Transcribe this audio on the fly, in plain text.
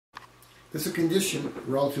There's a condition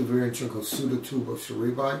relative to very called Pseudotumor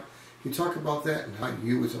Cerebri. Can you talk about that and how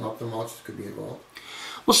you as an ophthalmologist could be involved?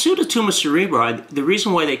 Well, Pseudotumor Cerebri, the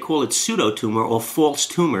reason why they call it pseudotumor or false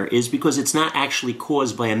tumor is because it's not actually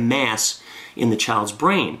caused by a mass in the child's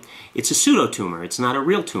brain. It's a pseudotumor. It's not a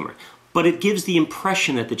real tumor. But it gives the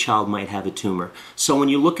impression that the child might have a tumor. So when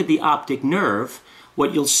you look at the optic nerve,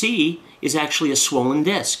 what you'll see is actually a swollen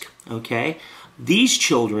disc. Okay? These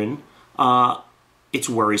children, it's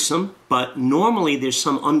worrisome, but normally there's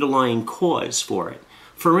some underlying cause for it.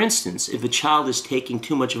 For instance, if a child is taking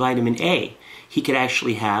too much vitamin A, he could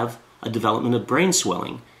actually have a development of brain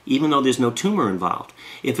swelling, even though there's no tumor involved.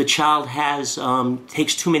 If a child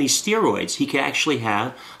takes too many steroids, he could actually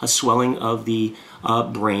have a swelling of the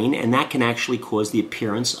brain, and that can actually cause the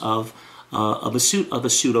appearance of a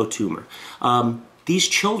pseudotumor. These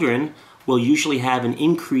children will usually have an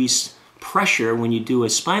increased pressure when you do a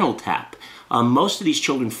spinal tap. Most of these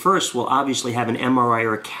children first will obviously have an MRI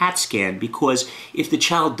or a CAT scan, because if the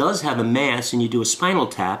child does have a mass and you do a spinal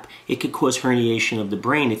tap, it could cause herniation of the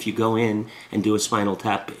brain if you go in and do a spinal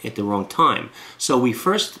tap at the wrong time. So the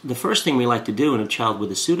first thing we like to do in a child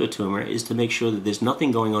with a pseudotumor is to make sure that there's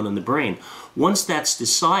nothing going on in the brain. Once that's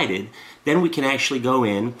decided, then we can actually go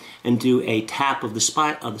in and do a tap of the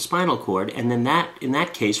spinal cord, and then in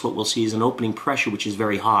that case what we'll see is an opening pressure which is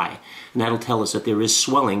very high, and that'll tell us that there is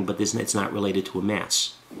swelling, but it's not related to a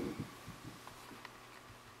mass.